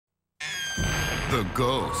The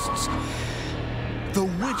ghosts, the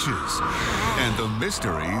witches, and the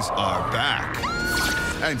mysteries are back.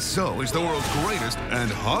 And so is the world's greatest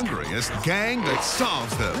and hungriest gang that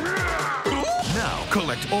solves them. Now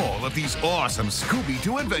collect all of these awesome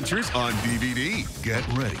Scooby-Doo adventures on DVD. Get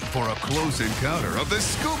ready for a close encounter of the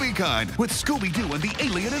Scooby kind with Scooby-Doo and the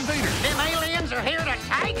Alien Invaders. Them aliens are here to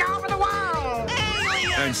take over the world!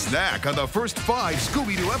 Aliens! And snack on the first 5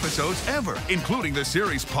 Scooby-Doo episodes ever, including the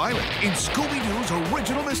series pilot in Scooby-Doo's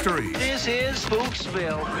Original Mysteries. This is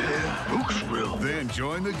Spooksville. Yeah, Spooksville. Then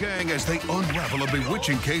join the gang as they unravel a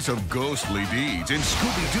bewitching case of ghostly deeds in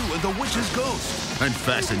Scooby-Doo and the Witch's Ghost. And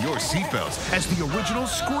fasten your seatbelts as the original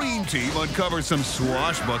Scream Team uncovers some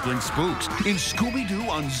swashbuckling spooks in Scooby-Doo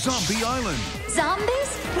on Zombie Island.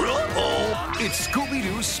 Zombies? Uh-oh! It's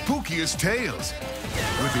Scooby-Doo's spookiest tales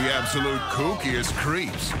with the absolute kookiest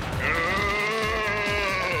creeps,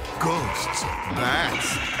 ghosts,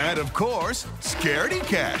 bats, and of course, scaredy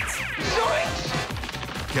cats.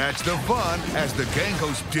 Catch the fun as the gang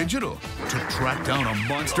goes digital to track down a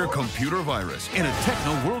monster computer virus in a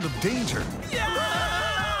techno world of danger.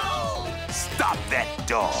 Stop that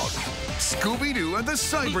dog! Scooby-Doo and the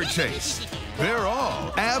Cyber Chase. They're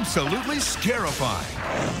all absolutely scarifying.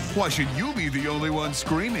 Why should you be the only one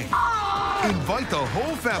screaming? Invite the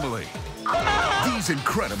whole family. These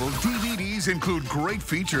incredible DVDs include great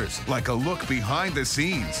features like a look behind the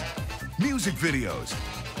scenes, music videos,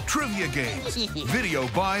 trivia games, video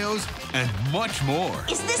bios, and much more.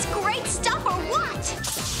 Is this great stuff or what?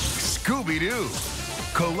 Scooby-Doo.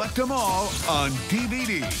 Collect them all on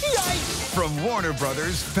DVD. Yikes! From Warner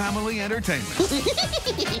Brothers Family Entertainment.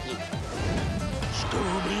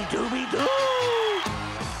 Scooby-Dooby-Doo!